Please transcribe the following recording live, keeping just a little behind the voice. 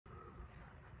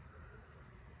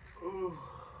Oh,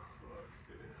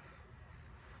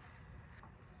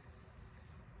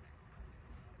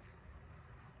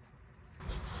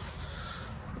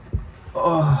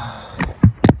 oh.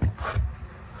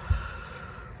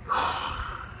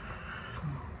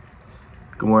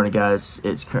 Good morning, guys.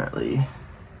 It's currently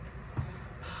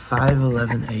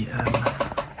 5:11 a.m.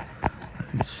 You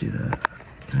can see that.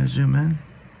 Can I zoom in?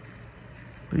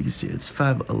 But you can see it's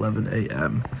 5:11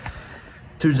 a.m.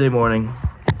 Tuesday morning.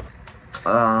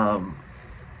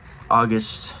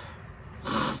 August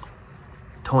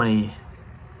 27th,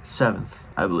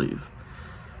 I believe.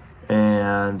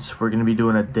 And we're gonna be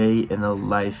doing a day in the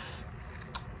life,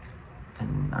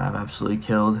 and I'm absolutely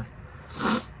killed.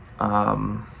 This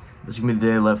is gonna be the day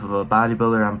in the life of a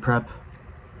bodybuilder on prep,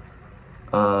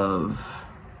 of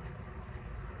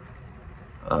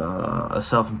a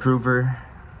self-improver.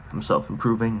 I'm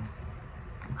self-improving.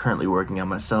 I'm currently working on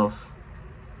myself,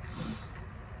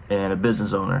 and a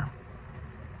business owner.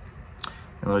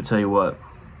 And let me tell you what,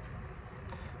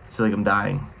 I feel like I'm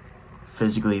dying,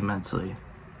 physically and mentally.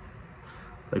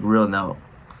 Like, real note,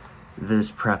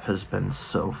 this prep has been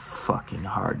so fucking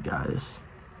hard, guys.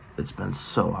 It's been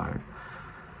so hard.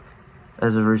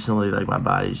 As of recently, like, my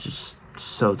body's just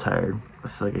so tired. I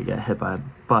feel like I get hit by a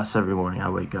bus every morning I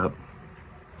wake up.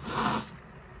 I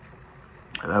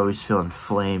always feel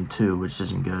inflamed too, which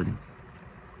isn't good.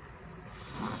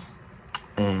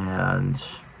 And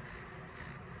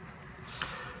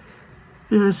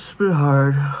yeah, it's been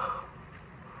hard.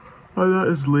 I'm not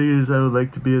as lean as I would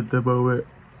like to be at the moment.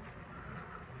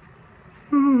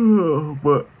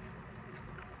 But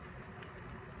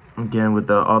again, with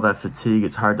all that fatigue,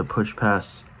 it's hard to push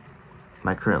past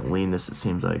my current leanness, it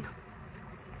seems like.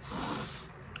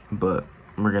 But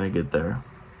we're gonna get there.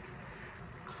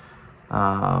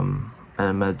 And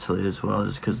mentally as well,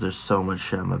 just because there's so much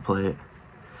shit on my plate.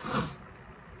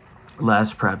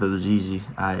 Last prep, it was easy.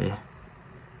 I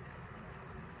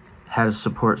had a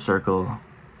support circle.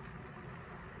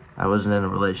 I wasn't in a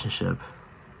relationship.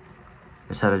 I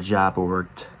just had a job that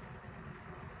worked.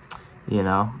 You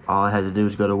know, all I had to do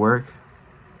was go to work,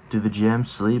 do the gym,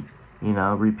 sleep, you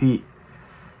know, repeat.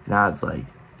 Now it's like,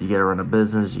 you gotta run a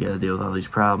business, you gotta deal with all these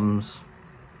problems.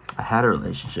 I had a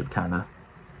relationship, kinda.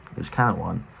 It was kind of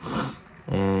one.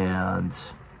 And,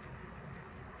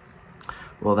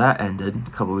 well, that ended a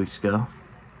couple weeks ago.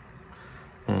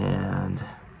 And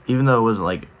even though it wasn't,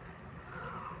 like,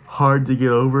 hard to get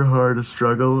over, hard to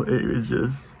struggle, it was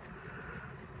just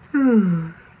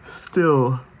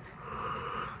still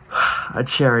a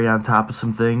cherry on top of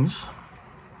some things.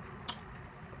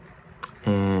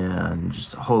 And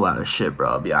just a whole lot of shit, bro,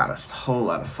 I'll be honest. A whole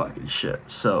lot of fucking shit.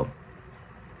 So,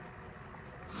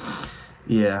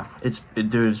 yeah,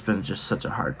 dude, it's been just such a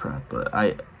hard prep, but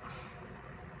I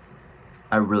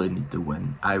really need to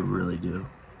win. I really do.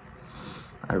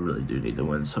 I really do need to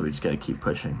win, so we just gotta keep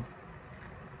pushing.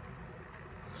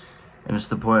 And it's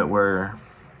the point where,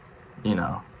 you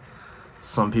know,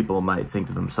 some people might think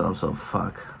to themselves, oh,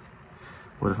 fuck,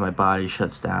 what if my body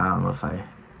shuts down? What if I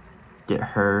get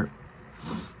hurt?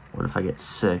 What if I get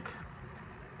sick?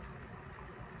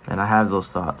 And I have those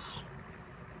thoughts.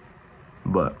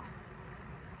 But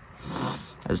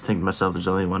I just think to myself, there's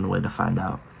only one way to find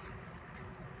out.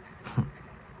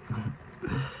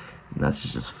 And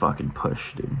that's just fucking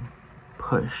push, dude.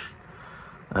 Push.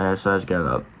 Alright, so I just got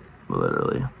up,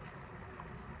 literally.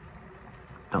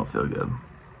 Don't feel good.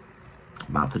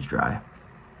 Mouth is dry.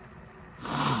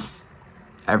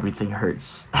 Everything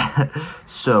hurts.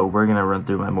 So we're gonna run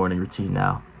through my morning routine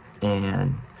now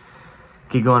and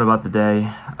get going about the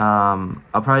day. I'll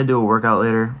probably do a workout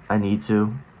later. I need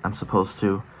to. I'm supposed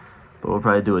to. But we'll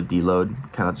probably do a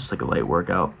deload, kind of just like a light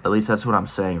workout. At least that's what I'm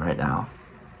saying right now.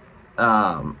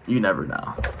 You never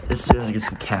know. As soon as I get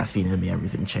some caffeine in me,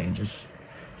 everything changes.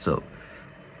 So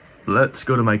let's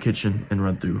go to my kitchen and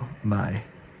run through my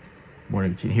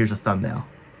morning routine. Here's a thumbnail.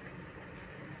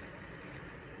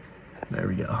 There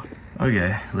we go.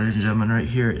 Okay, ladies and gentlemen, right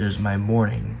here is my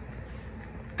morning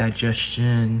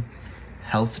digestion,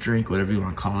 health drink, whatever you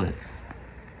want to call it.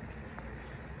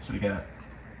 So we got,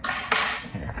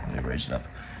 here, let me raise it up.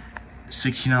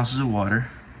 16 ounces of water,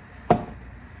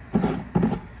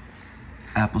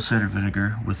 apple cider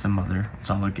vinegar with the mother, it's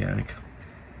all organic,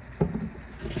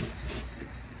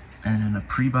 and a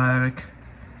prebiotic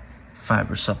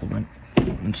fiber supplement.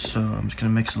 And so I'm just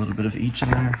gonna mix a little bit of each in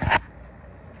there.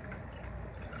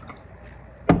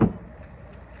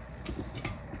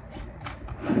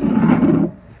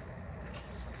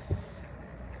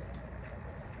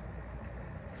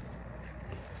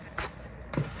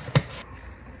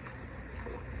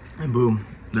 And boom,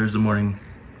 there's the morning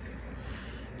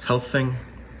health thing.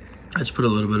 I just put a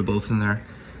little bit of both in there.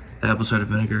 The apple cider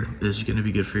vinegar is going to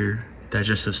be good for your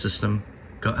digestive system,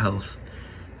 gut health,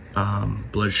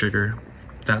 blood sugar,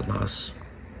 fat loss,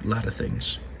 a lot of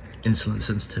things. Insulin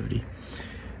sensitivity.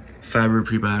 Fiber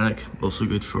prebiotic, also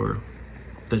good for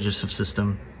digestive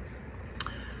system,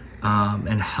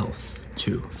 and health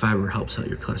too. Fiber helps out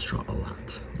your cholesterol a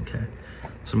lot, okay?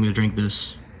 So I'm gonna drink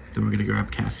this, then we're gonna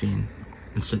grab caffeine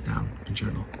and sit down and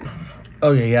journal.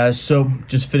 Okay guys, so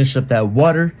just finished up that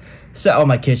water, sat out in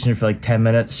my kitchen for like 10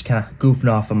 minutes, kind of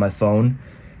goofing off on my phone,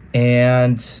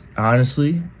 and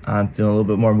honestly, I'm feeling a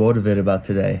little bit more motivated about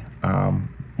today.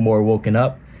 More woken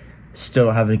up, still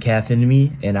don't have any caffeine in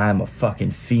me, and I'm a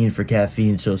fucking fiend for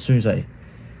caffeine, so as soon as I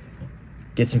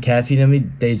get some caffeine in me,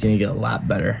 day's gonna get a lot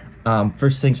better.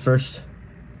 First things first,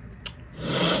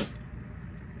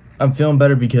 I'm feeling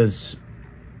better because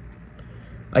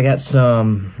I got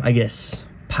some, I guess,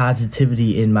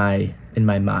 positivity in my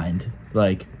mind.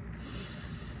 Like,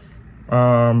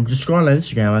 just scrolling on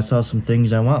Instagram, I saw some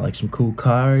things I want, like some cool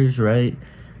cars, right?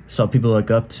 Saw people I look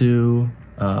up to.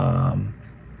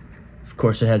 Of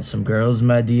course, I had some girls in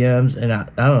my DMs, and I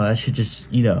don't know, that should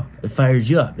just, you know, it fires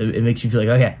you up. It makes you feel like,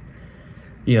 okay,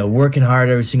 you know, working hard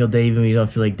every single day, even when you don't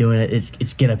feel like doing it,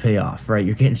 it's gonna pay off, right?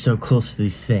 You're getting so close to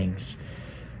these things.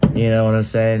 You know what I'm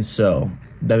saying? So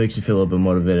that makes you feel a little bit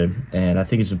motivated, and I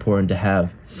think it's important to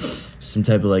have some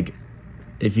type of, like,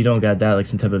 if you don't got that, like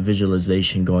some type of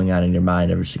visualization going on in your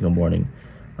mind every single morning.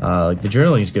 Like the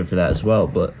journaling is good for that as well,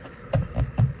 but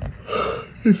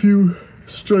if you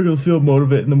struggle to feel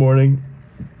motivated in the morning,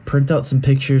 print out some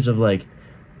pictures of like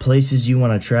places you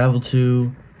want to travel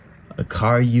to, a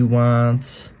car you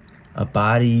want, a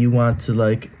body you want to,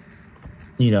 like,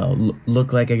 you know,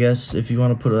 look like, I guess, if you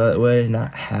want to put it that way,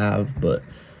 not have, but,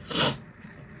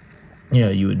 you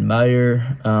know, you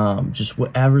admire, just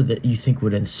whatever that you think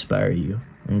would inspire you,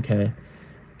 okay?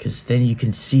 Because then you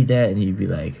can see that and you'd be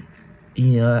like,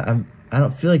 you know, I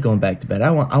don't feel like going back to bed.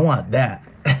 I want that.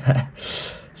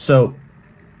 So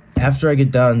after I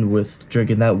get done with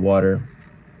drinking that water,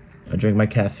 I drink my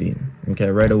caffeine, okay,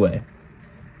 right away.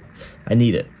 I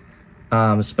need it,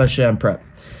 especially on prep.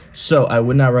 So I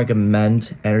would not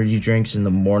recommend energy drinks in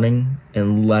the morning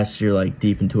unless you're like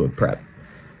deep into a prep.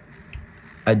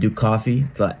 I do coffee.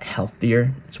 It's a lot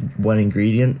healthier. It's one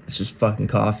ingredient. It's just fucking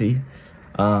coffee.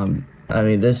 I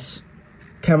mean, this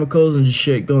chemicals and just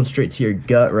shit going straight to your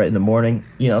gut right in the morning.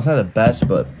 You know, it's not the best,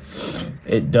 but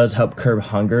it does help curb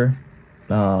hunger,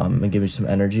 and give me some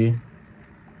energy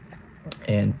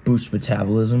and boost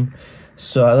metabolism.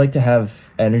 So I like to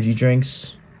have energy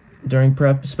drinks during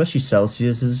prep, especially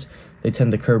Celsius's. They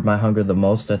tend to curb my hunger the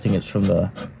most. I think it's from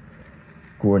the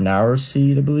guarnaro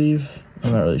seed, I believe.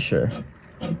 I'm not really sure.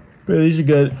 But these are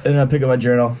good. And I pick up my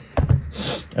journal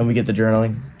and we get the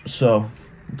journaling. So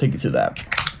I'll take you through that.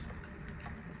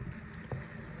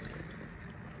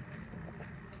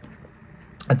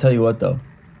 I tell you what though,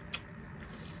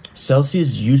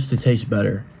 Celsius used to taste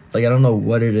better. Like, I don't know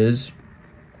what it is.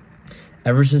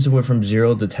 Ever since it went from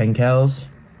 0 to 10 calories,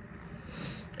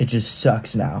 it just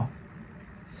sucks now.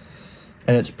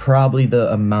 And it's probably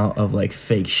the amount of like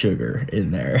fake sugar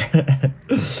in there.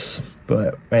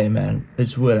 But hey man,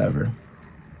 it's whatever.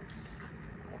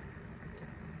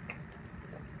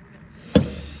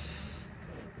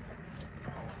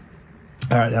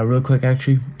 Alright, now real quick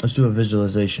actually, let's do a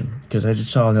visualization. Because I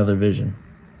just saw another vision.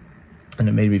 And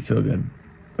it made me feel good.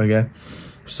 Okay?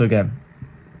 So again,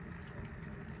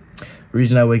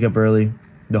 reason I wake up early,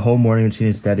 the whole morning routine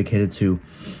is dedicated to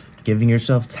giving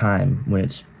yourself time when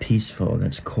it's peaceful and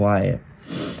it's quiet,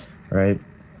 right?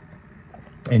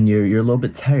 And you're a little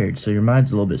bit tired, so your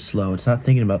mind's a little bit slow. It's not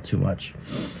thinking about too much.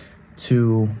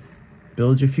 To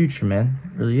build your future, man.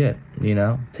 Really it, you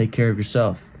know? Take care of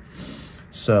yourself.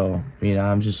 So, you know,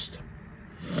 I'm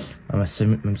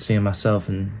seeing myself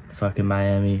in fucking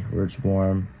Miami where it's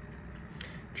warm,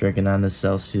 drinking on the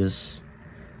Celsius.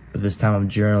 But this time I'm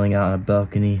journaling out on a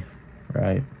balcony,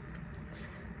 right?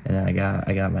 And I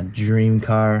got my dream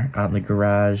car out in the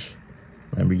garage,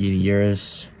 Lamborghini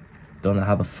Urus. Don't know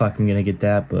how the fuck I'm gonna get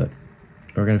that, but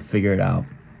we're gonna figure it out.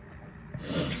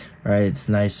 Right? It's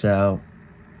nice out.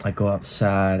 I go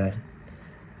outside.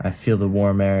 I feel the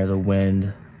warm air, the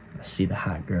wind. I see the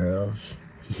hot girls.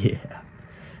 Yeah.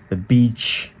 The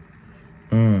beach.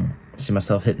 I see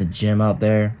myself hitting the gym out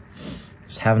there.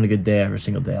 Just having a good day every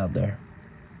single day out there.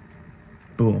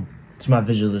 Boom. It's my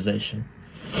visualization.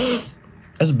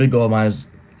 That's a big goal of mine, is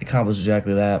accomplish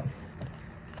exactly that.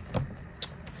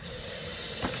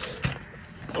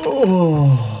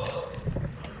 Oh,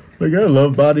 like, I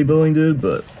love bodybuilding, dude,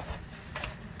 but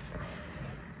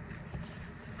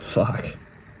fuck,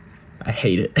 I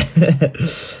hate it.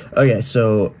 Okay,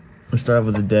 so let's start off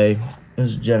with the day. This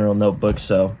is a general notebook,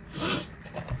 so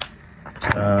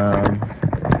you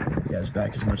guys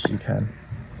back as much as you can.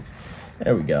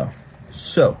 There we go.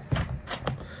 So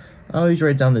I always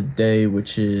write down the day,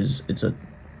 which is, it's a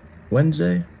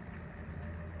Wednesday?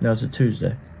 No, it's a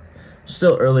Tuesday.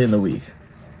 Still early in the week.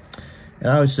 And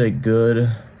I always say good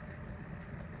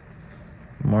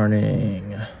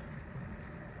morning,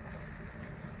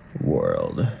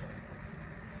 world.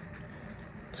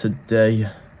 Today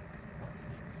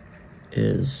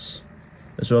is,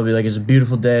 this will be like, it's a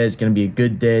beautiful day, it's gonna be a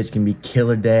good day, it's gonna be a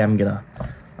killer day, I'm gonna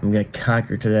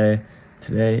conquer today.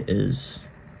 Today is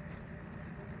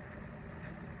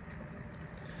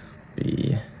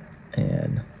be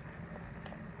an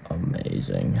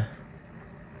amazing,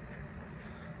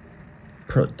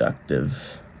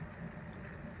 productive,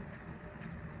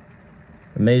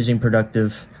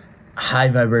 high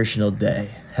vibrational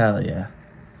day. Hell yeah.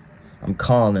 I'm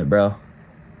calling it, bro.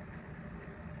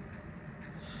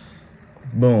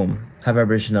 Boom. High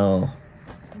vibrational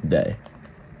day.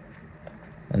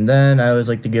 And then I always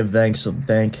like to give thanks, so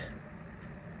thank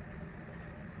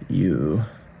you,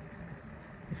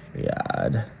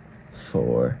 God,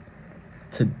 for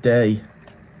today.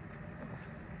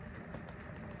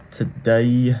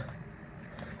 Today,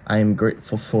 I am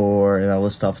grateful for, and I'll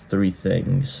list off 3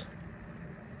 things.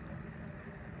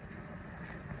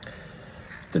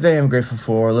 Today I'm grateful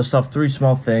for, list off 3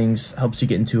 small things, helps you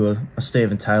get into a state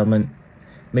of entitlement,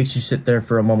 makes you sit there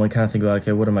for a moment and kind of think about,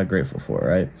 okay, what am I grateful for,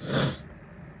 right?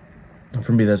 And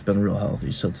for me, that's been real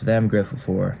healthy. So today I'm grateful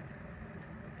for,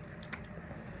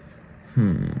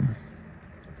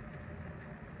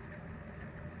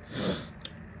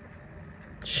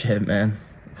 shit, man.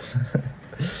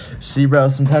 See, bro,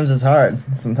 sometimes it's hard.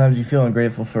 Sometimes you feel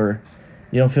ungrateful for,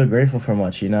 you don't feel grateful for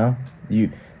much, you know?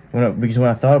 Because when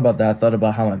I thought about that, I thought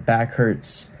about how my back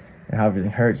hurts and how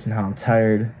everything hurts and how I'm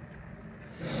tired.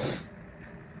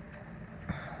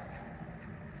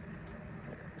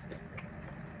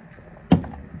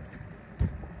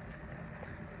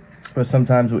 But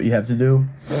sometimes what you have to do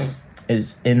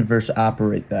is inverse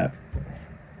operate that.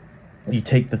 You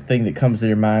take the thing that comes to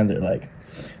your mind that, like,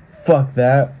 fuck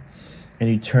that, and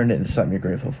you turn it into something you're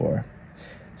grateful for.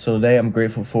 So today I'm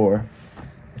grateful for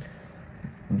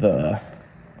the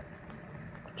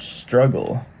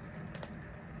struggle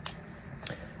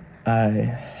I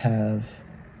have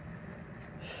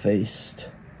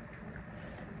faced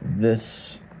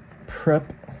this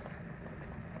prep.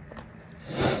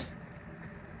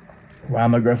 Why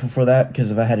am I grateful for that?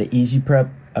 Because if I had an easy prep,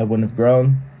 I wouldn't have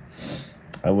grown.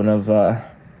 I wouldn't have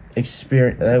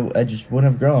experienced. I just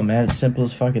wouldn't have grown, man. It's simple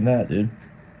as fucking that, dude.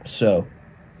 So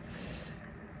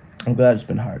I'm glad it's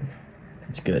been hard.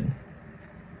 It's good.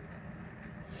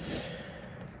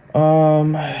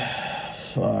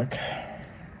 Fuck.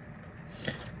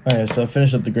 Okay, so I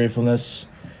finished up the gratefulness.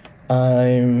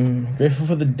 I'm grateful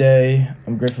for the day.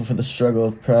 I'm grateful for the struggle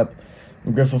of prep.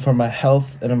 I'm grateful for my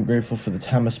health, and I'm grateful for the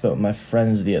time I spent with my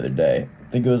friends the other day. I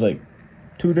think it was like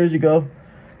 2 days ago.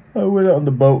 I went out on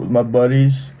the boat with my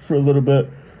buddies for a little bit,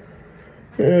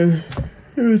 and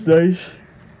it was nice.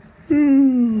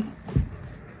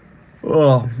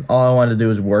 Well, all I wanted to do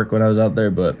was work when I was out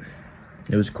there, but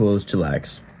it was cool. It was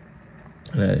chillax.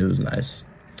 It was nice.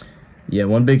 Yeah,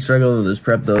 one big struggle of this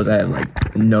prep, though, is I had,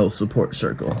 like, no support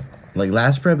circle. Like,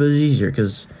 last prep, it was easier,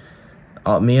 because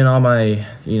me and all my,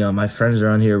 my friends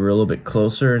around here were a little bit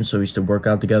closer, and so we used to work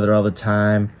out together all the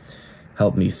time,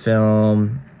 help me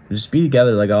film, just be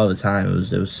together, like, all the time. It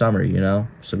was summer,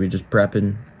 so we just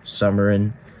prepping,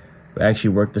 summering. We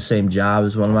actually worked the same job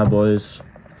as one of my boys,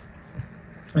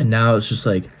 and now it's just,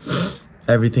 like,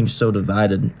 everything's so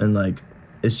divided, and, like,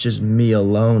 it's just me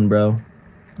alone, bro,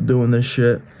 doing this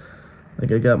shit.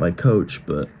 Like, I got my coach,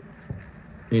 but,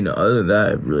 other than that, I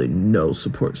have really no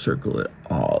support circle at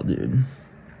all, dude.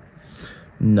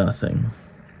 Nothing.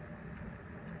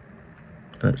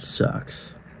 And it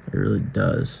sucks. It really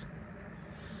does.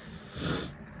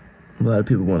 A lot of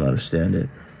people won't understand it.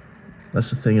 That's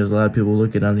the thing, is a lot of people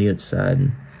look it on the outside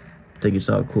and think it's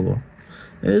all cool.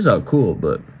 It is all cool,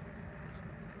 but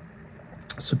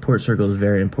support circle is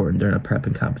very important during a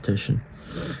prepping competition.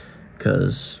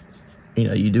 Because,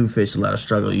 you do face a lot of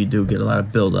struggle. You do get a lot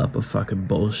of buildup of fucking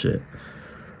bullshit.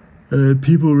 And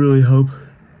people really help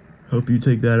you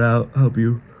take that out, help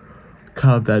you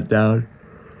calm that down.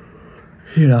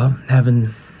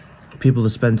 Having people to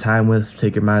spend time with,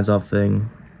 take your minds off things.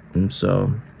 And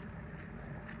so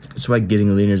that's why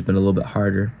getting leaner has been a little bit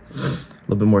harder, a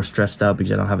little bit more stressed out,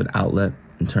 because I don't have an outlet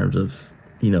in terms of,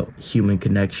 human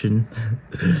connection.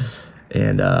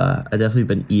 And I definitely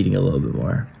been eating a little bit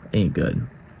more. ain't good.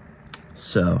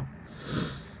 So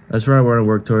that's where I want to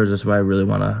work towards. That's why I really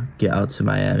want to get out to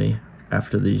Miami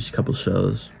after these couple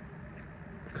shows,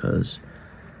 because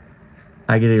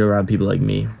I get to get around people like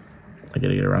me.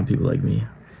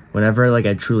 Whenever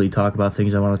I truly talk about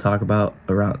things I want to talk about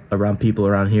around people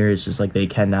around here, it's just like they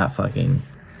cannot fucking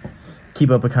keep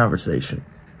up a conversation,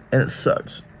 and it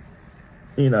sucks,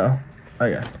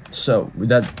 Okay, so with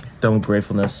that done with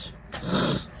gratefulness,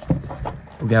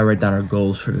 we gotta write down our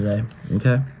goals for today.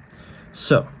 Okay,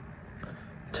 so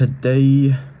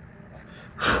today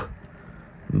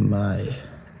my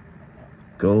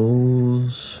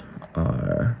goals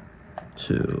are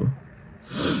to,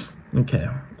 okay,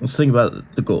 let's think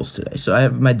about the goals today. So I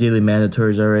have my daily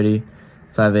mandatories already.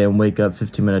 5 a.m. wake up,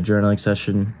 15-minute journaling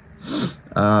session,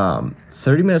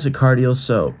 30 minutes of cardio.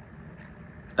 So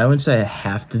I wouldn't say I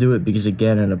have to do it, because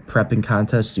again, in a prepping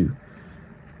contest,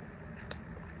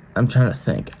 I'm trying to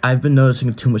think. I've been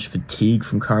noticing too much fatigue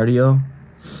from cardio,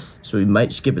 so we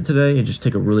might skip it today and just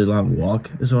take a really long walk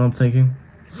is what I'm thinking.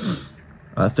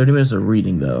 30 minutes of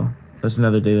reading, though. That's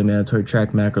another daily mandatory.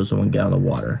 Track macros and 1 gallon of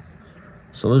water.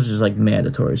 So those are just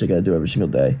mandatories I gotta do every single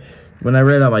day. When I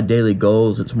write out my daily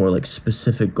goals, it's more like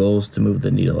specific goals to move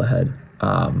the needle ahead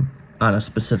on a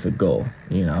specific goal,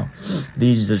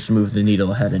 These just move the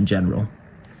needle ahead in general.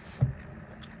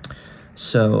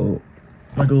 So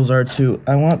my goals are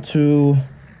I want to,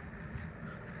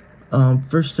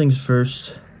 first things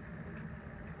first,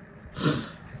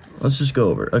 let's just go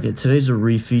over. Okay, today's a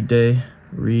refeed day.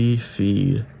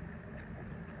 Refeed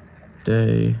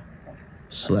day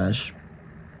 /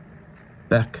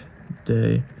 back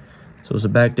day. So it's a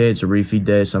back day, it's a refeed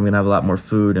day, so I'm gonna have a lot more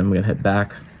food and I'm gonna hit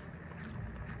back.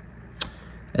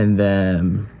 And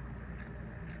then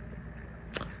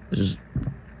it's just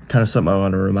kind of something I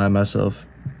want to remind myself.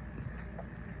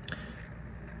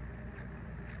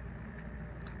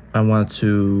 I want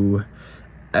to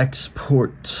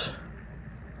export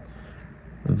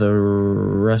the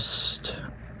rest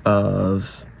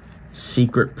of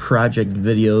secret project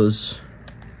videos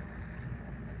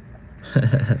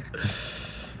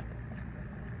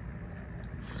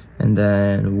and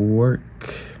then work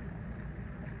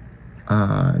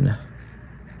on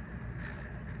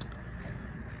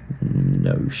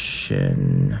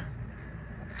Notion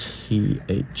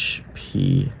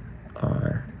THPR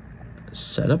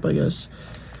setup, I guess.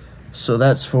 So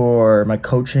that's for my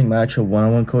coaching, my actual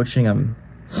one-on-one coaching. I'm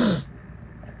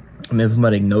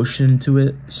implementing Notion into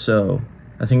it, so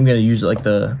I think I'm gonna use it like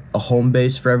a home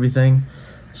base for everything.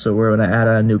 So where when I add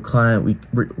a new client, we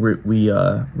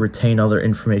retain all their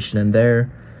information in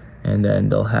there, and then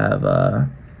they'll have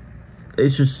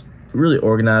it's just really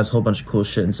organized, a whole bunch of cool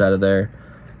shit inside of there.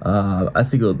 I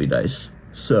think it'll be nice.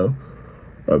 So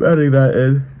I'm adding that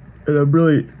in, and I'm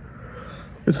really,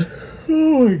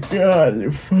 oh my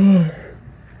god, fuck.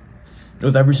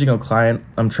 With every single client,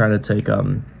 I'm trying to take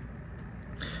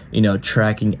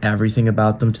tracking everything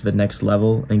about them to the next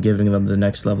level and giving them the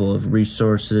next level of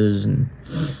resources and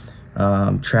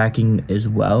tracking as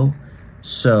well.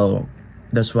 So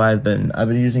that's why I've been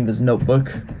using this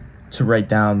notebook to write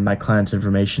down my clients'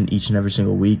 information each and every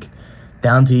single week,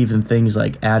 down to even things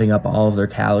like adding up all of their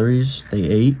calories they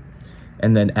ate,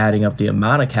 and then adding up the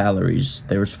amount of calories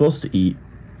they were supposed to eat,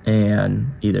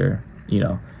 and either,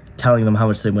 telling them how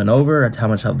much they went over or how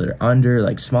much they're under,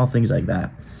 like small things like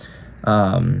that.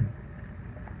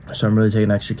 So I'm really taking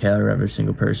extra calorie every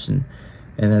single person.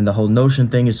 And then the whole Notion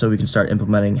thing is so we can start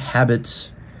implementing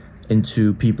habits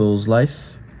into people's life.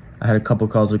 I had a couple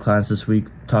calls with clients this week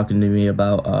talking to me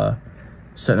about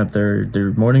setting up their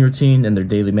morning routine and their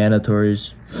daily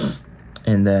mandatories.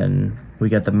 And then we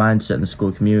got the mindset in the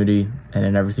school community, and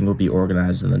then everything will be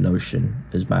organized in the Notion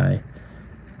is my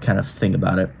kind of thing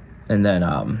about it. And then,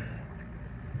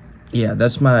 yeah,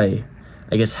 that's my,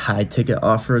 I guess, high ticket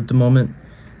offer at the moment.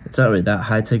 It's not really that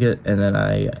high ticket. And then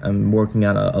I'm working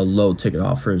on a low ticket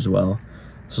offer as well.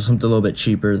 So something a little bit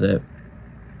cheaper that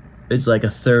is like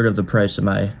 1/3 of the price of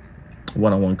my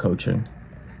one-on-one coaching.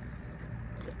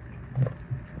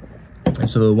 And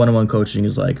so the one-on-one coaching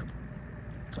is like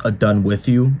a done with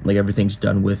you, like everything's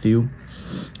done with you.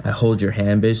 I hold your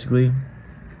hand basically.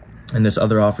 And this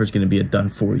other offer is going to be a done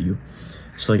for you.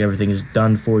 So like everything is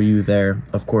done for you there.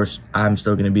 Of course, I'm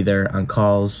still going to be there on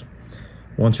calls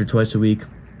once or twice a week.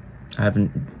 I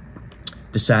haven't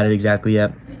decided exactly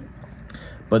yet,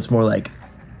 but it's more like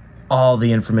all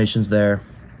the information's there,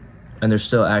 and there's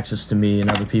still access to me and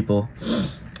other people.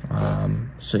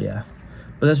 So yeah,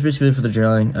 but that's basically it for the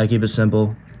journaling. I keep it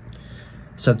simple,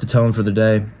 set the tone for the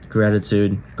day,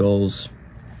 gratitude, goals,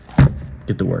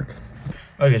 get to work.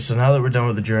 Okay, so now that we're done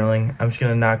with the journaling, I'm just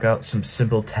gonna knock out some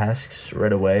simple tasks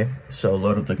right away. So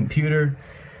load up the computer.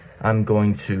 I'm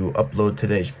going to upload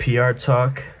today's PR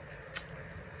talk.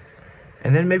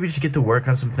 And then maybe just get to work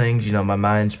on some things. You know, my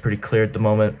mind's pretty clear at the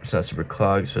moment. It's not super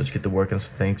clogged, so just get to work on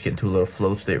some things, get into a little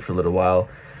flow state for a little while.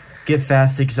 Get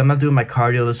fasted, because I'm not doing my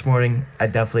cardio this morning. I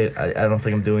don't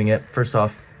think I'm doing it. First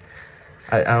off,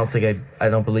 I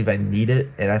don't believe I need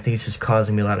it, and I think it's just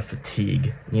causing me a lot of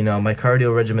fatigue. You know, my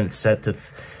cardio regimen is set to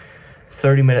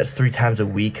 30 minutes 3 times a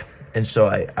week, and so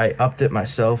I upped it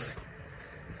myself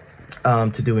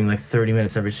to doing like 30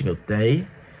 minutes every single day,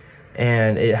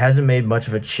 and it hasn't made much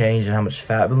of a change in how much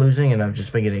fat I've been losing, and I've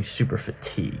just been getting super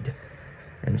fatigued.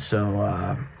 And so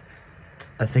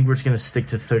I think we're just going to stick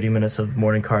to 30 minutes of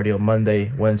morning cardio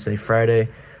Monday, Wednesday, Friday,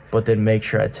 but then make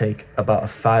sure I take about a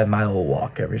 5-mile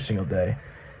walk every single day.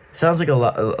 Sounds like a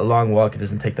long walk. It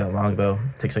doesn't take that long, though.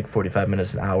 It takes like 45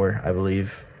 minutes, an hour, I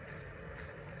believe.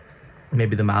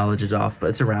 Maybe the mileage is off, but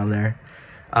it's around there.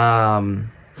 And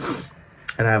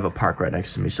I have a park right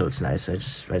next to me, so it's nice. I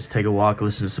just take a walk,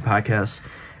 listen to some podcasts,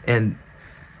 and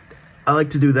I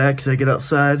like to do that because I get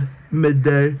outside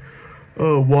midday.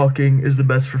 Walking is the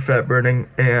best for fat burning,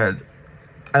 and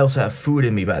I also have food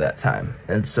in me by that time.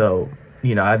 And so,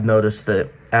 you know, I've noticed that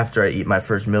after I eat my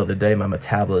first meal of the day, my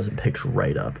metabolism picks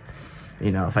right up.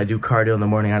 You know, if I do cardio in the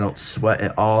morning, I don't sweat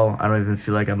at all. I don't even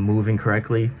feel like I'm moving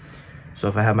correctly. So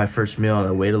if I have my first meal and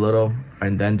I wait a little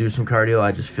and then do some cardio,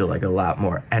 I just feel like a lot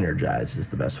more energized is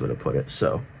the best way to put it.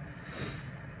 So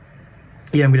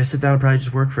yeah, I'm going to sit down and probably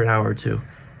just work for an hour or two.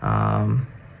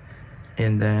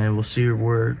 And then we'll see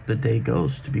where the day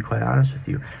goes, to be quite honest with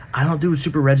you. I don't do a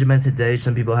super regimented day.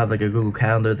 Some people have like a Google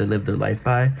Calendar they live their life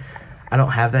by. I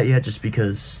don't have that yet just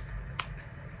because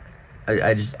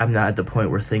I'm not at the point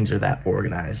where things are that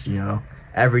organized, you know.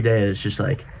 Every day is just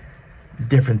like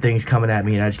different things coming at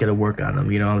me and I just got to work on them,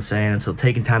 you know what I'm saying? And so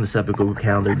taking time to set up a Google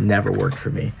Calendar never worked for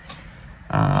me.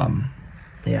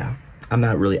 Yeah, I'm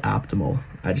not really optimal.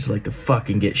 I just like to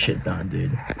fucking get shit done,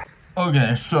 dude.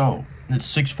 Okay, so it's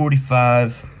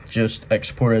 6:45. Just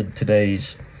exported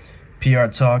today's PR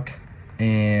talk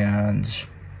and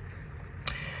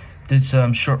did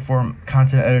some short form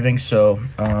content editing. So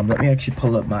let me actually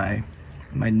pull up my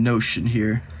Notion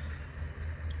here,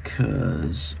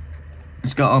 because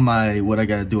it's got all what I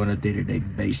gotta do on a day-to-day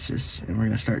basis, and we're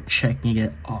gonna start checking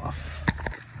it off.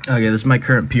 Okay, this is my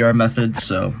current PR method.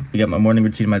 So we got my morning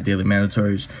routine, my daily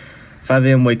mandatories. 5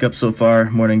 a.m. wake up so far,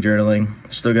 morning journaling.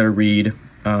 Still gotta read.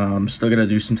 Still gotta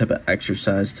do some type of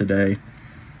exercise today.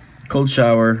 Cold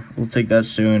shower, we'll take that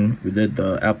soon. We did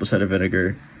the apple cider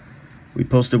vinegar. We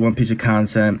posted 1 piece of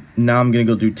content. Now I'm gonna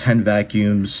go do 10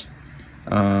 vacuums,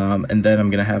 and then I'm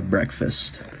gonna have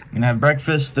breakfast. I'm gonna have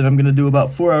breakfast, then I'm gonna do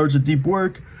about 4 hours of deep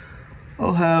work.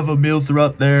 I'll have a meal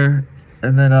throughout there,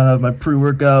 and then I'll have my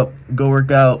pre-workout, go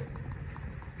work out,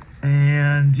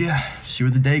 and yeah, see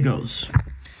where the day goes.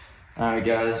 Alright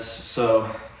guys, so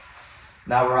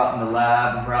now we're out in the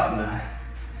lab, we're out in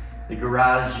the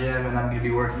garage gym, and I'm gonna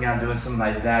be working on doing some of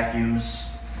my vacuums.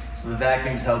 So the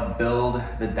vacuums help build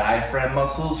the diaphragm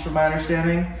muscles, from my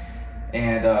understanding,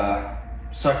 and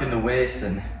suck in the waste.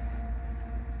 And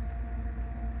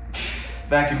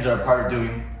vacuums are a part of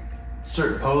doing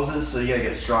certain poses, so you gotta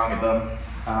get strong at them.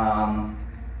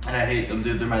 And I hate them,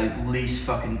 dude. They're my least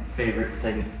fucking favorite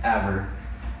thing ever.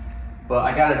 But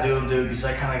I gotta do them, dude, because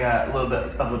I kind of got a little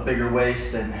bit of a bigger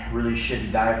waist and really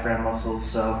shitty diaphragm muscles.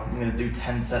 So I'm gonna do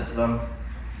 10 sets of them.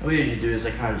 What I usually do is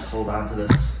I kind of just hold on to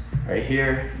this right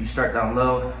here. You start down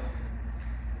low.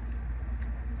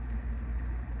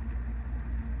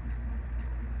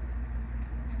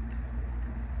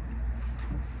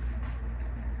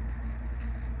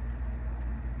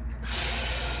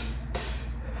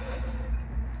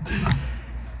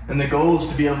 And the goal is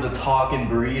to be able to talk and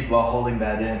breathe while holding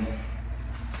that in.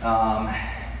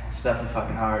 It's definitely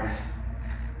fucking hard,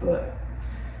 but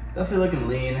definitely looking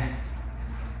lean. A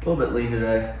little bit lean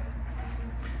today.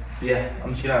 But yeah,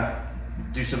 I'm just gonna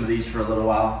do some of these for a little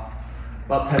while.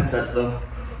 About 10 sets though.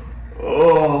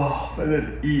 Oh, I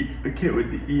gotta eat. I can't wait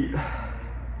to eat.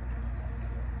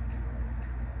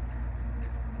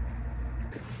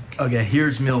 Okay,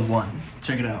 here's meal 1.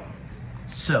 Check it out.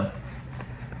 So,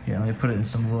 here, let me put it in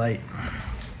some light.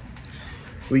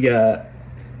 We got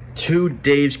 2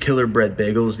 Dave's Killer Bread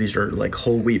bagels. These are like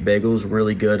whole wheat bagels,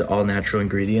 really good, all natural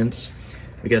ingredients.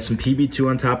 We got some PB2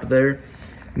 on top of there,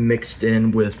 mixed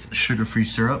in with sugar-free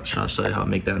syrup. I'll show you how to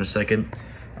make that in a second.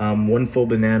 1 full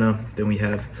banana. Then we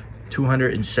have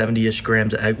 270-ish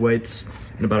grams of egg whites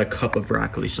and about a cup of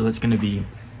broccoli. So that's gonna be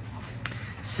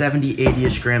 70,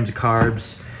 80-ish grams of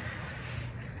carbs.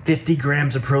 50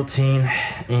 grams of protein,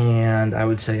 and I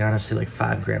would say honestly like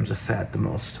 5 grams of fat the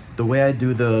most. The way I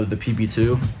do the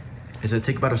PB2 is I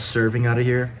take about a serving out of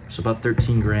here, so about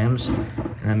 13 grams, and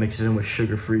I mix it in with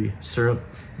sugar-free syrup,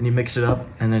 and you mix it up,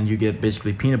 and then you get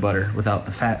basically peanut butter without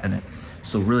the fat in it.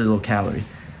 So really low calorie.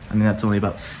 I mean, that's only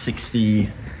about 60,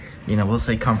 you know, we'll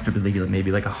say comfortably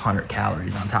maybe like 100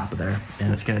 calories on top of there,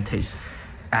 and it's gonna taste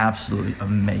absolutely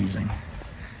amazing.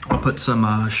 I'll put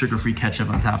some sugar-free ketchup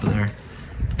on top of there,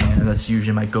 and that's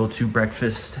usually my go-to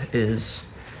breakfast. Is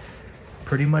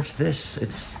pretty much this.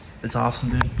 It's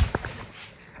awesome, dude.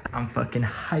 I'm fucking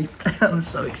hyped. I'm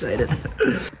so excited.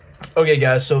 Okay,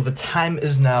 guys, so the time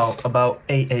is now about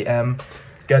 8 a.m.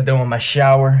 Got done with my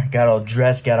shower, got all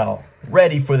dressed, got all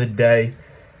ready for the day.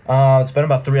 It's been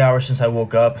about 3 hours since I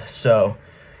woke up, so,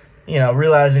 you know,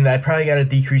 realizing that I probably got to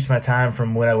decrease my time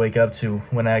from when I wake up to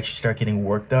when I actually start getting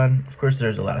work done. Of course,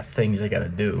 there's a lot of things I got to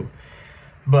do,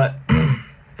 but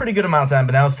pretty good amount of time.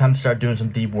 But now it's time to start doing some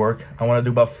deep work. I want to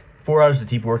do about 4 hours of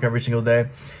deep work every single day,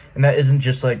 and that isn't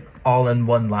just like all in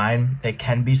one line. It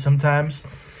can be sometimes,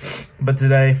 but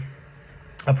today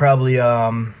I'll probably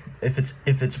if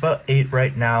it's about 8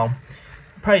 right now,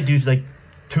 I'll probably do like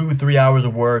 2-3 hours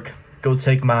of work, go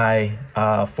take my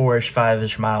 4-ish,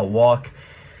 5-ish mile walk,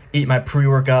 eat my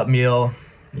pre-workout meal,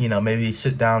 you know, maybe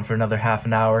sit down for another half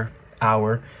an hour,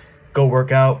 go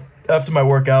work out. After my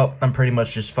workout, I'm pretty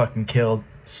much just fucking killed.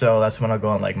 So that's when I'll go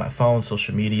on like my phone,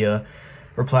 social media,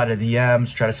 reply to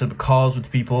DMs, try to set up calls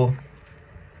with people,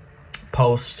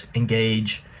 post,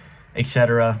 engage,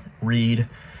 etc., read.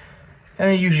 And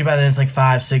then usually by then it's like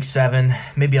 5, 6, 7.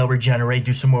 Maybe I'll regenerate,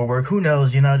 do some more work. Who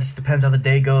knows? You know, it just depends how the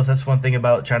day goes. That's one thing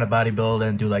about trying to bodybuild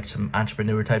and do like some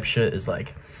entrepreneur type shit is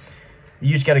like,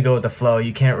 you just got to go with the flow.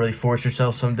 You can't really force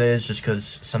yourself some days, just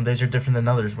because some days are different than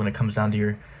others when it comes down to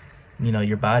your, you know,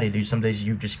 your body, dude. Some days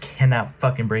you just cannot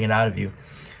fucking bring it out of you.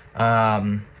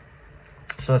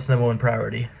 So that's #1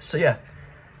 priority. So yeah,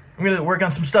 I'm going to work on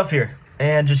some stuff here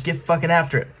and just get fucking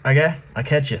after it, okay? I'll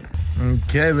catch you.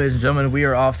 Okay, ladies and gentlemen, we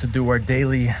are off to do our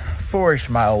daily 4-ish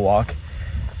mile walk.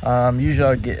 Usually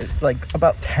I'll get like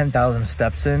about 10,000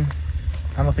 steps in.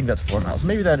 I don't think that's 4 miles.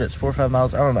 Maybe that is 4 or 5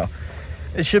 miles. I don't know.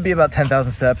 It should be about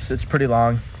 10,000 steps. It's pretty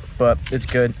long, but it's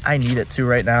good. I need it too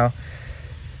right now.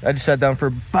 I just sat down for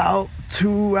about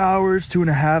 2 hours,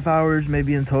 2.5 hours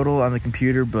maybe in total on the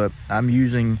computer, but I'm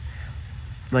using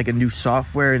like a new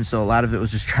software, and so a lot of it was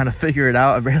just trying to figure it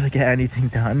out. I barely get anything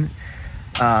done.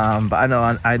 But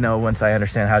I know once I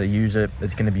understand how to use it,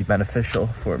 it's going to be beneficial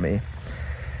for me.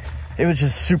 It was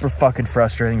just super fucking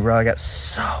frustrating, bro. I got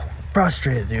so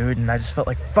frustrated, dude, and I just felt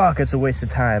like, fuck, it's a waste of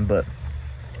time. But,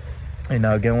 you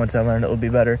know, again, once I learn, it'll be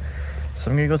better. So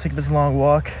I'm going to go take this long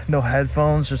walk. No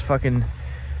headphones, just fucking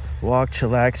walk,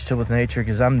 chillax, chill with nature,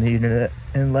 because I'm needing it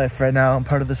in life right now. I'm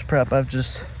part of this prep.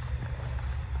 There's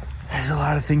a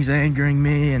lot of things angering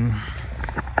me, and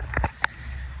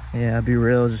yeah, I'll be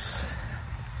real, just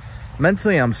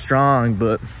mentally I'm strong,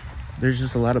 but there's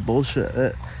just a lot of bullshit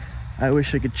that I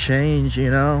wish I could change, you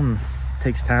know, and it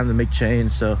takes time to make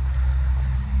change. So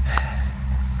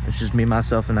it's just me,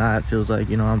 myself, and I, it feels like,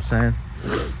 you know what I'm saying?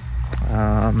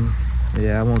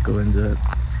 Yeah, I won't go into it.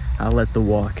 I'll let the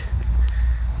walk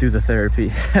do the therapy.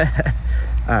 All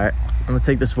right, I'm gonna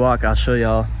take this walk. I'll show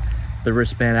y'all the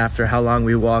wristband after how long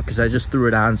we walk, because I just threw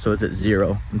it on so it's at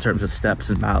 0 in terms of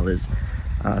steps and mileage.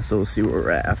 So we'll see where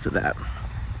we're at after that.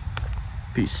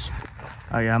 Peace.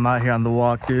 All right, I'm out here on the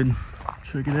walk, dude.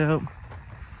 Check it out.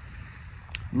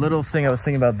 Little thing I was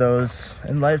thinking about those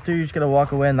in life, dude, you just gotta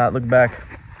walk away and not look back,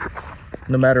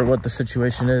 no matter what the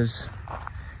situation is.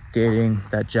 Dating,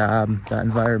 that job, that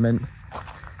environment,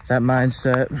 that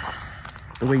mindset,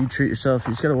 the way you treat yourself,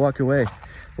 you just gotta walk away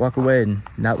and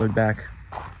not look back,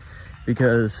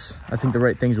 because I think the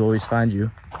right things will always find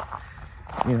you.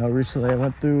 You know, recently I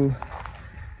went through,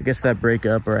 I guess, that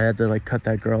breakup, or I had to like cut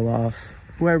that girl off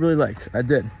who I really liked. I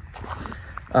did.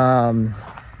 And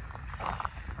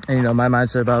you know, my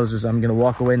mindset about it was just, I'm gonna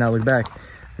walk away, not look back.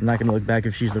 I'm not gonna look back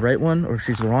if she's the right one or if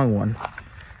she's the wrong one,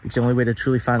 because the only way to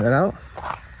truly find that out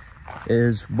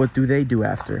is what do they do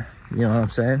after. You know what I'm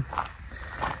saying?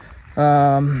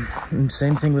 And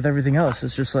same thing with everything else.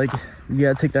 It's just like, you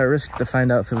gotta take that risk to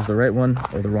find out if it was the right one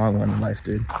or the wrong one in life,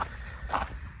 dude.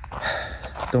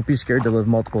 Don't be scared to live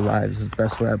multiple lives is the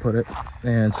best way I put it.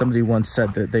 And somebody once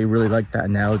said that they really liked that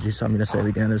analogy, so I'm gonna say it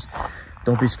again, is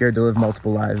don't be scared to live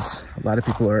multiple lives. A lot of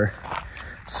people are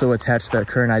so attached to their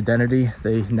current identity,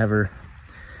 they never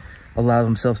allow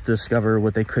themselves to discover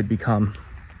what they could become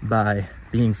by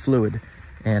being fluid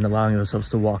and allowing themselves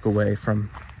to walk away from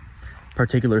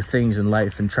particular things in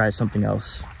life and try something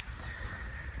else.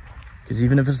 Because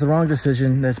even if it's the wrong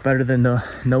decision, that's better than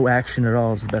no action at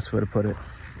all is the best way to put it.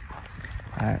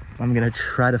 All right, I'm gonna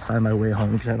try to find my way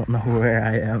home because I don't know where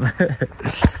I am.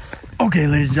 Okay,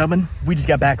 ladies and gentlemen, we just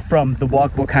got back from the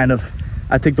walk.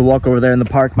 I take the walk over there in the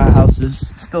park. My house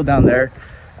is still down there.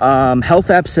 Health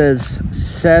app says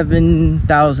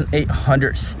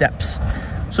 7,800 steps.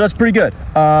 So that's pretty good.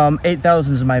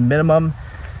 8,000 is my minimum.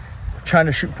 I'm trying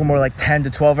to shoot for more like 10 to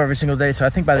 12 every single day. So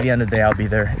I think by the end of the day, I'll be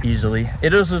there easily.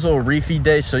 It is those little refeed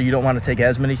days, so you don't want to take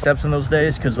as many steps in those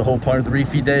days because the whole point of the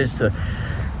refeed day is to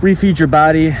refeed your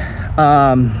body.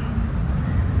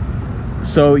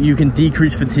 So you can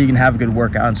decrease fatigue and have a good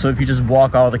workout. And so if you just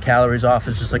walk all the calories off,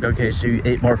 it's just like, okay, so you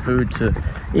ate more food to,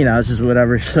 you know, it's just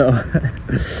whatever. So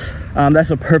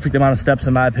that's a perfect amount of steps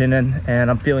in my opinion.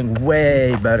 And I'm feeling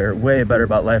way better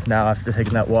about life now after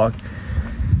taking that walk.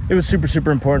 It was super,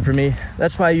 super important for me.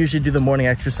 That's why I usually do the morning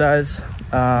exercise.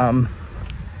 You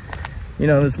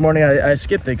know, this morning I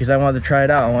skipped it because I wanted to try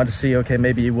it out. I wanted to see, okay,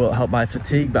 maybe it will help my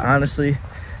fatigue. But honestly,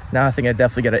 now I think I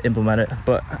definitely got to implement it.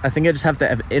 But I think I just have to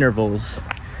have intervals.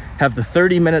 Have the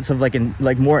 30 minutes of like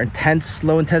more intense,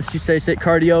 low intensity steady state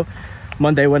cardio,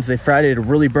 Monday, Wednesday, Friday to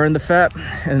really burn the fat,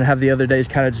 and then have the other days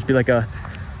kind of just be like a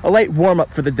light warm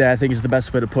up for the day. I think is the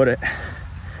best way to put it.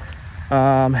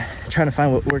 Trying to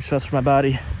find what works best for my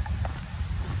body.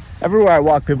 Everywhere I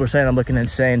walk, people are saying I'm looking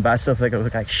insane, but I still think I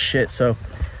look like shit. So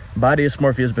body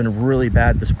dysmorphia has been really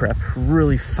bad this prep,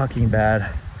 really fucking bad.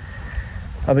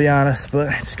 I'll be honest, but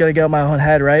I just gotta get out my own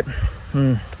head, right? All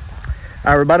right,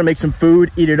 we're about to make some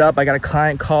food, eat it up. I got a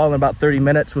client call in about 30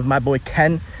 minutes with my boy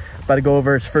Ken. About to go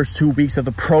over his first 2 weeks of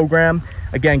the program.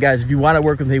 Again, guys, if you want to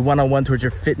work with me one-on-one towards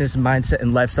your fitness, mindset,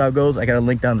 and lifestyle goals, I got a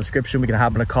link down in the description. We can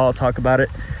hop on a call, talk about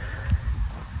it.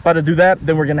 About to do that,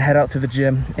 then we're gonna head out to the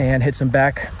gym and hit some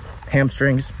back,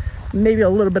 hamstrings, maybe a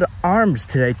little bit of arms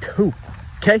today too.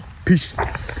 Okay, peace.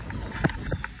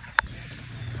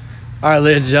 All right,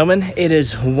 ladies and gentlemen, it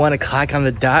is 1 o'clock on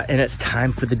the dot and it's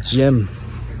time for the gym.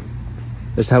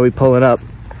 That's how we pull it up.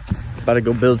 About to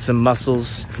go build some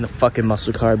muscles in the fucking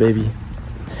muscle car, baby.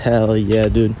 Hell yeah,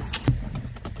 dude. A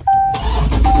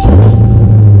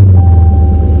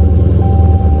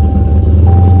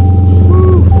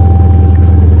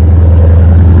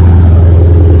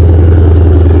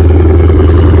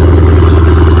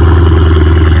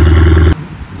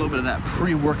little bit of that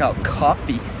pre-workout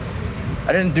coffee.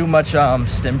 I didn't do much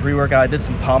stim pre-workout. I did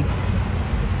some pump,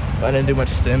 but I didn't do much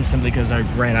stim simply because I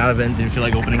ran out of it and didn't feel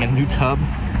like opening a new tub.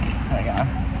 Hang on.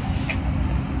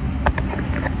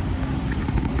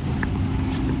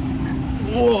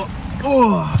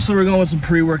 So we're going with some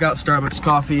pre-workout Starbucks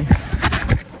coffee.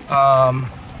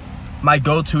 My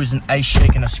go-to is an ice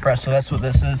shake and espresso. That's what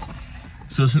this is.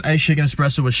 So it's an ice shake and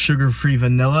espresso with sugar-free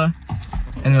vanilla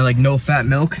and they're like no-fat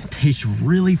milk. It tastes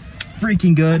really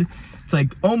freaking good. It's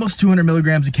like almost 200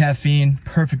 milligrams of caffeine,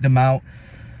 perfect amount.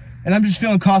 And I'm just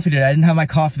feeling coffee today. I didn't have my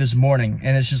coffee this morning.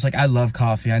 And it's just like, I love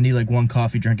coffee. I need like 1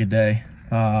 coffee drink a day.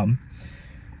 You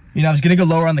know, I was gonna go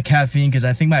lower on the caffeine because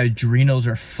I think my adrenals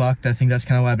are fucked. I think that's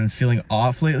kind of why I've been feeling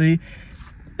off lately.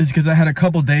 Is because I had a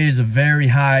couple days of very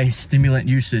high stimulant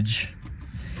usage.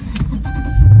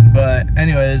 But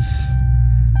anyways,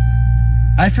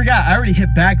 I forgot. I already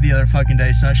hit back the other fucking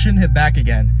day, so I shouldn't hit back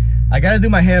again. I gotta do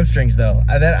my hamstrings though.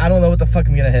 And then I don't know what the fuck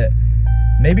I'm gonna hit.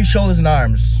 Maybe shoulders and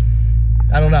arms.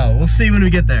 I don't know. We'll see when we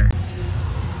get there.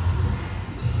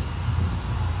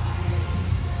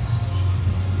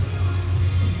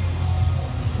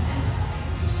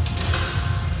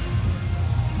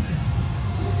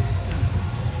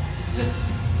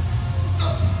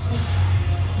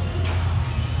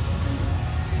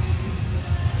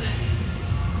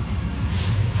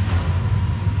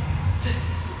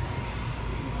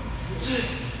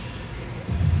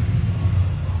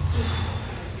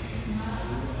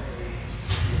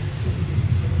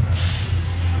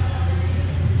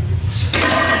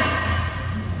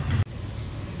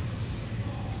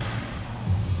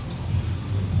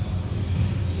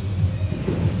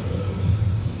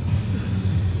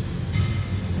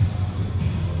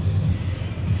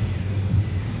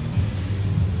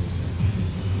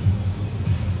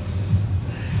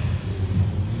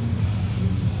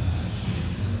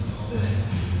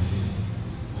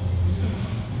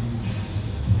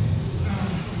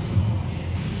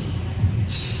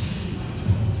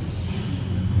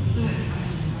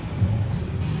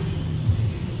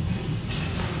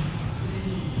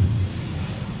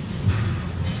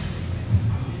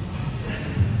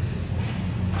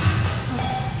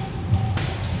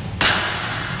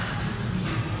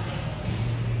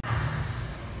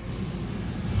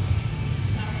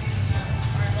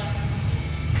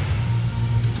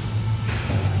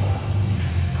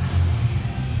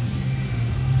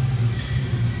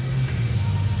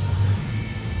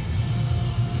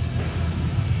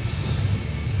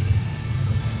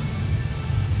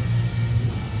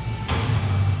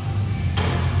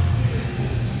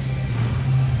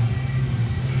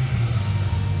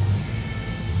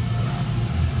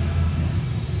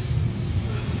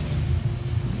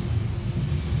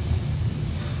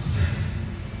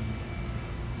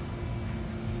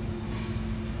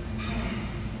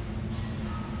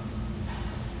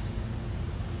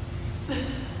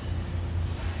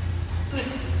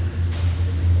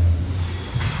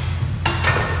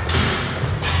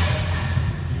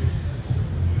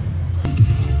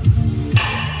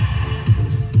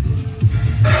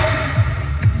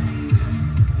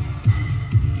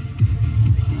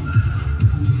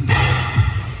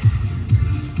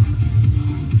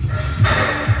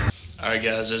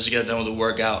 Alright guys, I just got done with the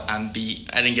workout. I'm beat.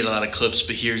 I didn't get a lot of clips,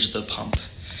 but here's the pump.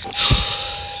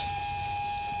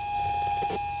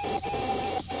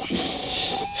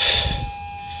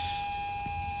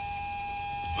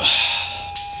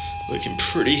 Looking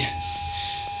pretty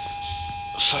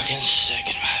fucking sick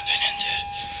in my opinion, dude.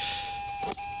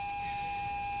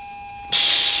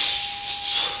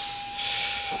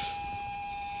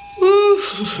 Woo!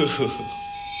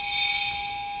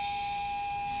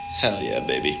 Hell yeah,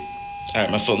 baby. Alright,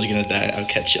 my phone's gonna die. I'll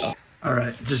catch y'all.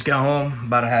 Alright, just got home.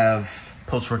 About to have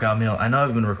post-workout meal. I know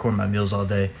I've been recording my meals all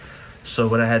day. So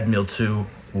what I had meal 2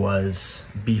 was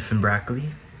beef and broccoli.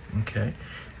 Okay.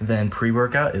 Then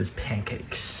pre-workout, it was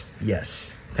pancakes.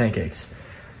 Yes, pancakes.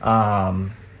 Had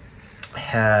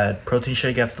protein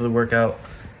shake after the workout.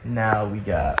 Now we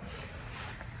got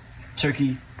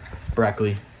turkey,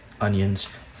 broccoli, onions,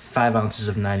 5 ounces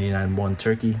of 99.1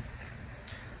 turkey.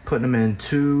 Putting them in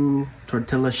 2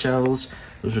 tortilla shells.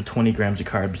 Those are 20 grams of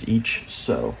carbs each.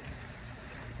 So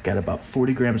got about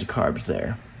 40 grams of carbs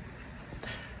there.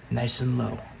 Nice and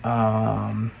low.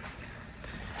 Yeah,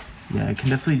 I can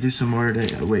definitely do some more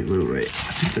today. Oh, wait. I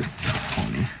think they're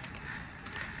 20.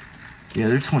 Yeah,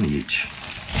 they're 20 each.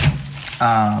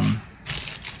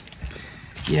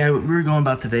 Yeah, we were going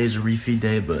about today's a refeed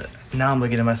day, but now I'm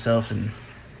looking at myself and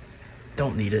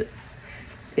don't need it.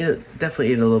 It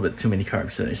definitely ate a little bit too many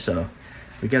carbs today, so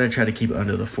we gotta try to keep it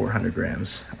under the 400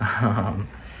 grams. And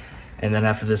then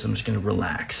after this, I'm just gonna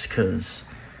relax, because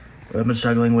what I've been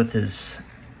struggling with is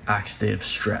oxidative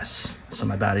stress. So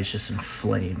my body's just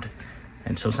inflamed,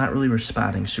 and so it's not really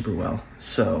responding super well.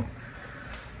 So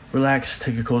relax,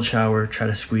 take a cold shower, try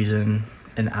to squeeze in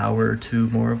an hour or 2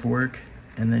 more of work,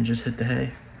 and then just hit the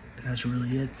hay. And that's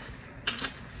really it.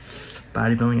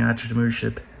 Bodybuilding and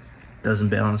entrepreneurship doesn't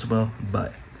balance well,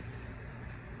 but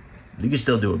you can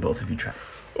still do it both if you try.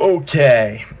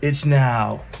 Okay, it's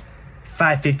now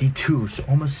 5:52, so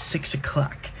almost 6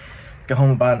 o'clock. Got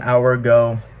home about an hour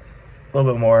ago, a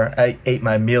little bit more. I ate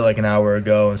my meal like an hour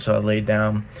ago, and so I laid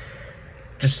down,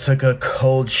 just took a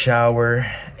cold shower,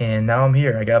 and now I'm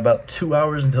here. I got about 2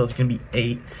 hours until it's gonna be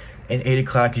 8, and 8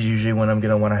 o'clock is usually when I'm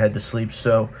gonna wanna head to sleep.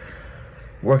 So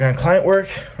work on client work,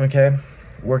 okay?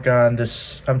 Work on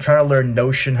this. I'm trying to learn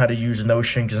Notion, how to use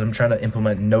Notion, because I'm trying to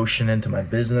implement Notion into my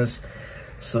business.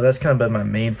 So that's kind of been my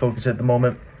main focus at the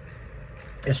moment.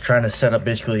 It's trying to set up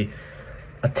basically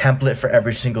a template for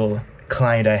every single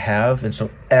client I have, and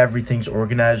so everything's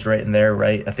organized right in there,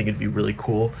 right? I think it'd be really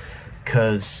cool,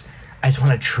 because I just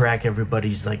want to track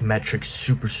everybody's like metrics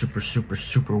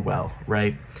super well,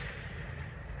 right?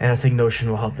 And I think Notion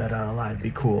will help that out a lot. It'd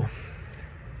be cool.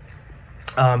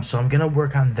 So I'm gonna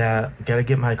work on that. Gotta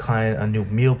get my client a new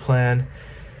meal plan,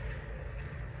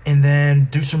 and then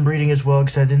do some reading as well,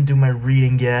 because I didn't do my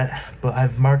reading yet, but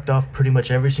I've marked off pretty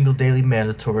much every single daily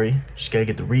mandatory. Just gotta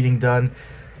get the reading done.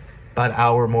 About an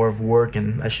hour more of work,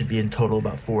 and I should be in total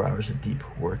about 4 hours of deep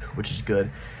work, which is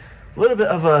good. A little bit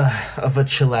of a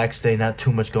chillax day, not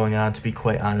too much going on, to be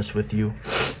quite honest with you.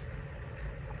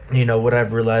 You know, what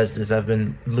I've realized is I've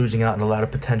been losing out on a lot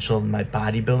of potential in my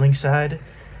bodybuilding side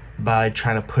by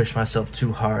trying to push myself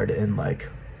too hard in like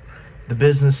the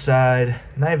business side,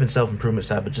 not even self-improvement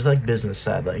side, but just like business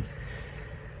side, like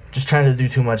just trying to do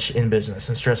too much in business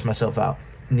and stress myself out.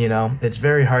 You know, it's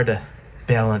very hard to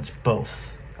balance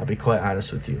both, I'll be quite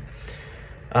honest with you.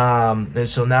 And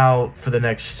so now for the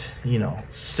next,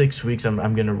 6 weeks,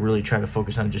 I'm going to really try to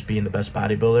focus on just being the best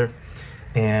bodybuilder.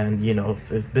 And,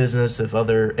 if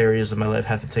other areas of my life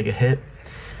have to take a hit,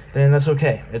 then that's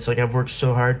okay. It's like I've worked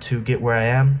so hard to get where I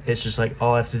am. It's just like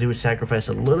all I have to do is sacrifice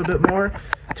a little bit more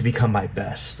to become my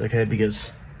best, okay?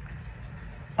 Because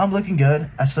I'm looking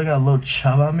good. I still got a little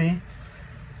chub on me.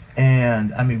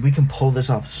 And, I mean, we can pull this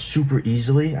off super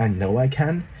easily. I know I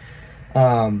can.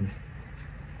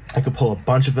 I could pull a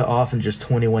bunch of it off in just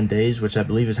 21 days, which I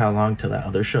believe is how long till that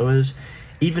other show is.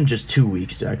 Even just 2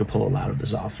 weeks, dude, I could pull a lot of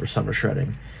this off for summer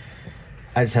shredding.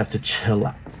 I just have to chill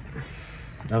out.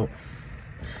 Oh.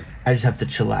 I just have to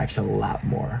chillax a lot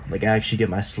more. Like, I actually get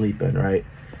my sleep in, right?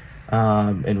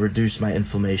 And reduce my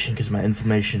inflammation, because my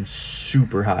inflammation's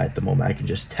super high at the moment. I can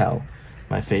just tell.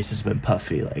 My face has been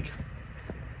puffy, like,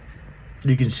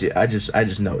 you can see, I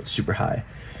just know it's super high.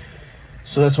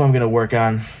 So that's what I'm going to work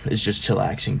on, is just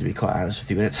chillaxing, to be quite honest with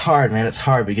you. And it's hard, man. It's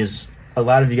hard because a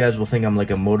lot of you guys will think I'm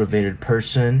like a motivated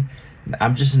person.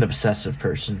 I'm just an obsessive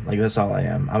person. Like, that's all I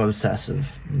am. I'm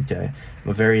obsessive, okay?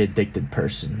 I'm a very addicted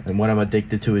person. And what I'm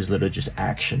addicted to is literally just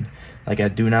action. Like, I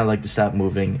do not like to stop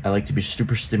moving. I like to be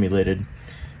super stimulated.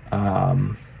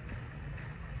 And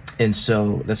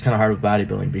so that's kind of hard with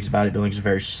bodybuilding, because bodybuilding is a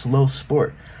very slow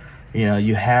sport.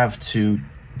 You have to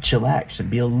chillax and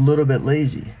be a little bit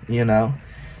lazy, you know?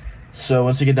 So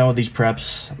once I get done with these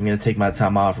preps, I'm going to take my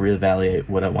time off, reevaluate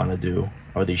what I want to do,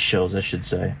 or these shows, I should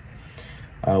say,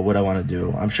 what I want to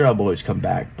do. I'm sure I'll always come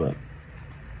back, but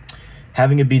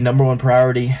having it be number one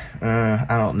priority, I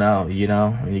don't know, you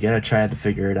know? I mean, you got to try to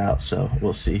figure it out, so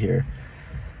we'll see here.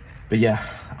 But yeah,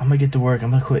 I'm going to get to work. I'm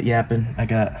going to quit yapping. I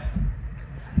got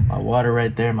my water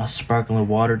right there, my sparkling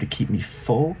water to keep me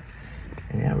full.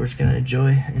 And yeah, we're just going to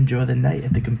enjoy the night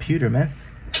at the computer, man.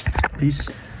 Peace.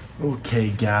 Okay,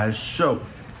 guys, so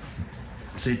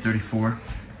it's 8:34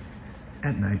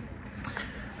 at night.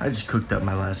 I just cooked up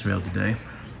my last meal today.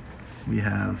 We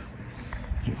have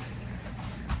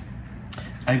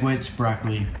egg whites,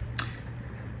 broccoli,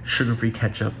 sugar-free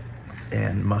ketchup,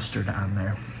 and mustard on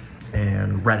there,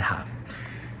 and Red Hot.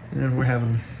 And then we're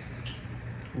having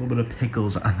a little bit of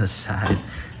pickles on the side.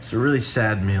 It's a really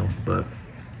sad meal, but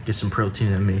get some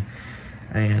protein in me,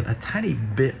 and a tiny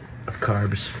bit of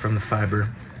carbs from the fiber,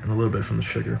 and a little bit from the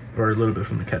sugar, or a little bit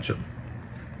from the ketchup.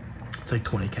 It's like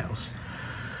 20 calories.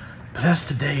 But that's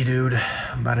the day, dude.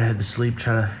 I'm about to head to sleep,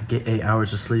 try to get 8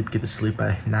 hours of sleep, get to sleep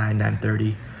by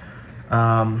 9:30.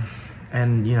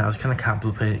 And, you know, I was kind of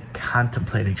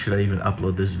contemplating should I even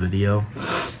upload this video,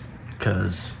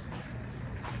 because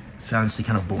it's honestly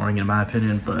kind of boring in my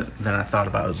opinion, but then I thought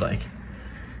about it, I was like,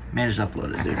 man, just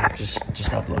upload it, dude.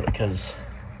 Just upload it, because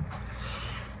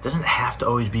it doesn't have to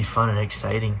always be fun and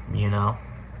exciting, you know?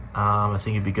 I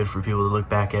think it'd be good for people to look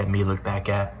back at,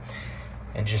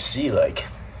 and just see, like,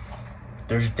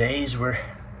 there's days where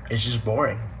it's just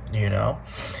boring, you know?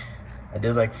 I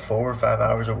did like 4 or 5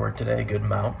 hours of work today, a good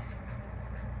amount,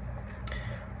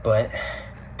 but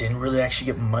didn't really actually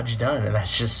get much done, and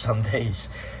that's just some days,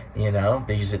 you know,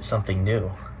 because it's something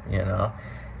new, you know?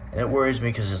 And it worries me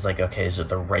because it's like, okay, is it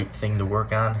the right thing to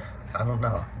work on? I don't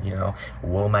know, you know?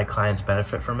 Will my clients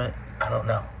benefit from it? I don't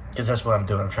know. Because that's what I'm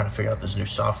doing. I'm trying to figure out this new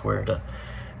software to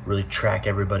really track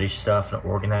everybody's stuff and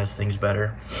organize things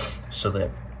better so that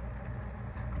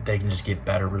they can just get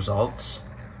better results.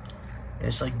 And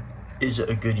it's like, is it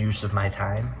a good use of my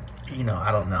time? You know,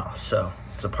 I don't know. So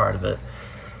it's a part of it.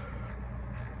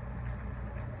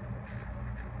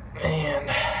 And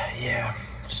yeah,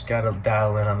 just gotta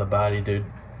dial in on the body, dude.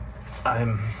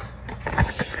 I'm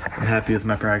happy with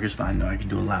my progress, but I know I can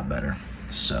do a lot better.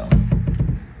 So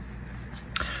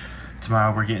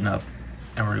tomorrow we're getting up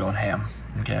and we're going ham.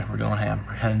 Okay, we're going ham.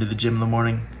 We're heading to the gym in the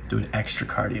morning, doing extra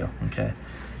cardio. Okay,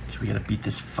 so we gotta beat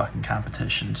this fucking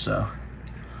competition. So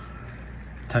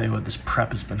tell you what, this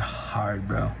prep has been hard,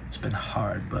 bro. It's been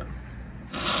hard, but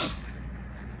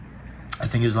I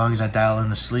think as long as I dial in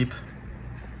the sleep,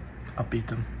 I'll beat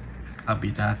them. I'll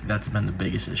beat that. I think that's been the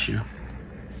biggest issue.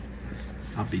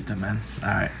 I'll beat them, man. All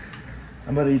right,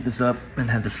 I'm about to eat this up and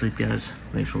head to sleep, guys.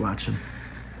 Thanks for watching.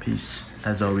 Peace.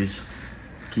 As always,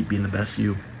 keep being the best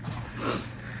you.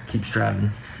 Keep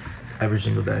striving every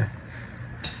single day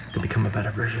to become a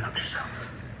better version of yourself.